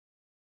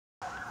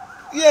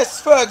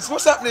Yes, Fergs,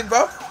 what's happening,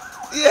 bro?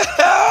 Yeah,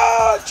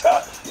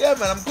 yeah,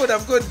 man, I'm good.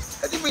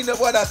 What do you mean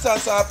why that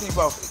sounds so happy,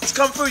 bro? It's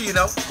come through, you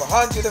know. For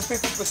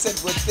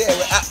 150%, we're there.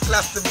 We're at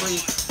Glastonbury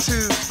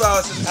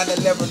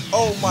 2011.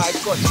 Oh my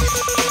God.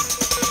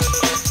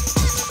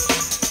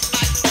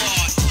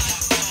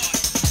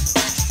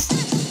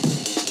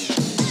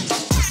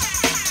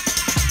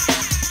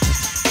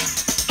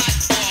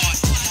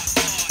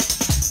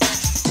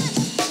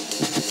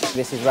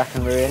 This is Rack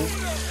and Ruin.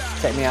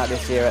 Check me out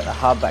this year at the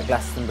Hub at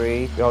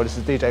Glastonbury. Yo, this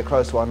is DJ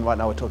Close One. Right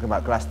now we're talking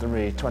about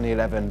Glastonbury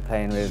 2011.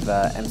 Playing with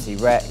MC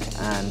Rec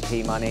and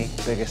P-Money.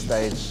 Biggest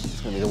stage,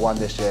 it's going to be the one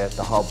this year,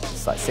 the Hub.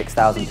 It's like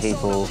 6,000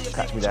 people.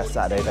 Catch me there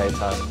Saturday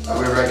daytime.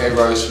 We're Reggae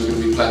Roast. We're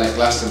going to be playing at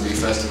Glastonbury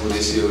Festival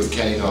this year with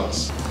Kenny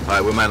Knots.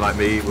 Alright, we're Man Like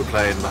Me. We're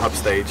playing the Hub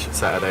stage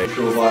Saturday.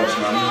 Cool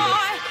vibes, man.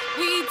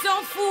 We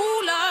don't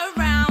fool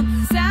around.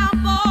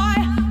 Sound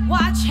boy,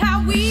 watch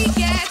how we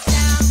get.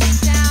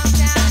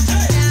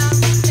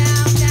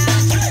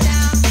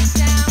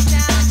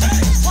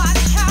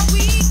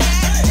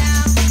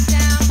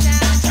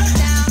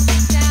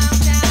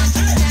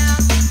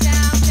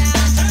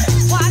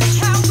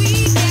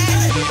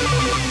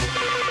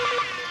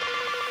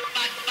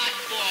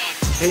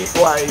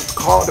 Heatwave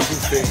Carnival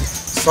thing,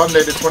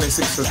 Sunday the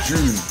 26th of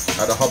June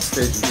at the Hub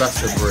stage in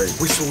Glastonbury.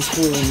 Whistles,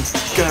 horns,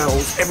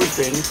 girls,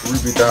 everything.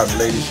 Ruby down,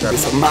 Lady Shang.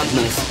 It's a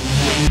madness.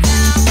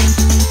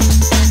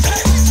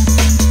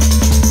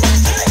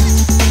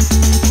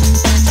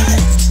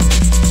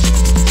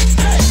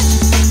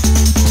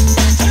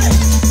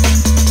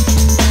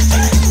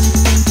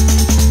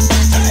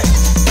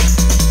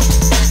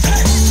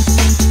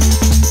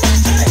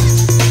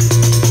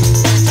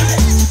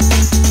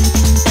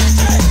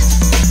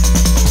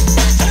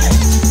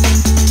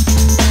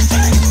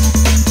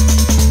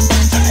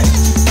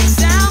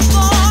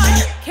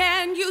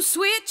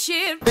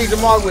 These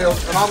are my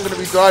wheels and I'm going to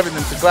be driving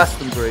them to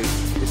Glastonbury,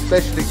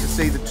 especially to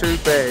see the two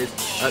bears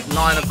at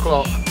 9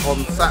 o'clock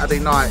on Saturday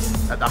night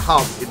at the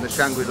Hub in the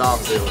Shangri-La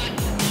field.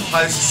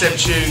 Hi, this is Seb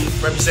Chu,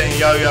 representing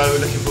Yo-Yo,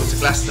 looking forward to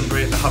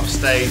Glastonbury at the Hub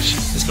stage.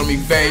 It's going to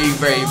be very,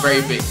 very,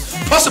 very big.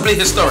 Possibly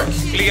historic.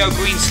 Leo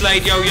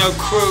Greenslade, Yo-Yo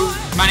Crew,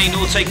 Manny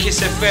Norte, Kiss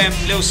FM,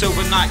 Lil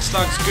Silver Night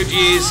Slugs, Good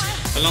Years,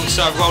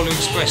 alongside Roller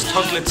Express,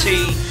 Toddler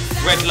T,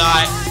 Red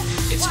Light.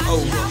 It's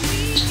over.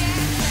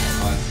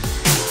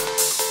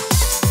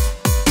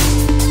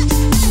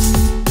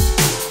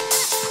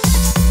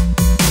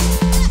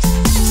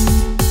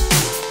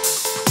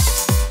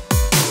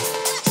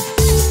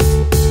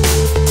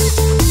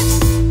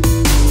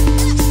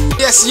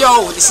 Yes,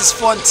 yo, this is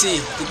Fonty,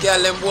 the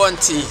girl them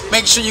wanty.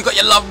 Make sure you got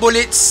your love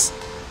bullets.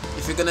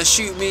 If you're gonna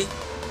shoot me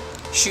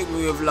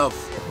with love.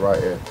 Right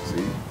here,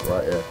 see?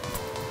 Right here.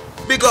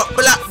 Big up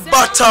Black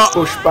Butter.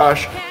 Push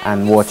Bash.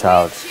 And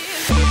Warchild.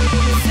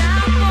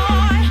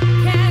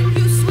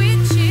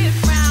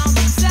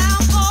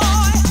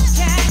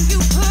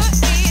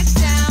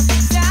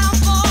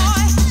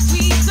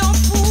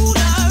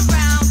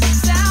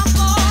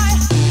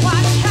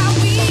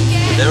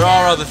 There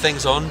are other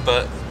things on,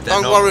 but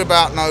don't worry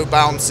about no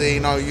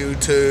Bouncy, no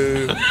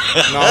U2,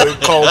 no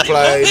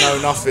Coldplay,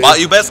 no nothing. But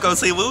you best go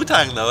see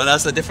Wu-Tang though, and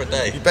that's a different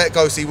day. You better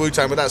go see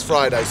Wu-Tang, but that's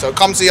Friday. So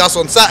come see us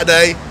on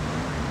Saturday.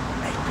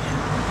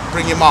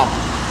 Bring your mum.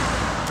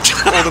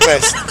 All the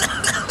best.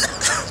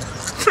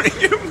 Bring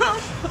your mum.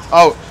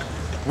 Oh,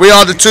 we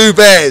are the Two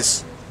Bears.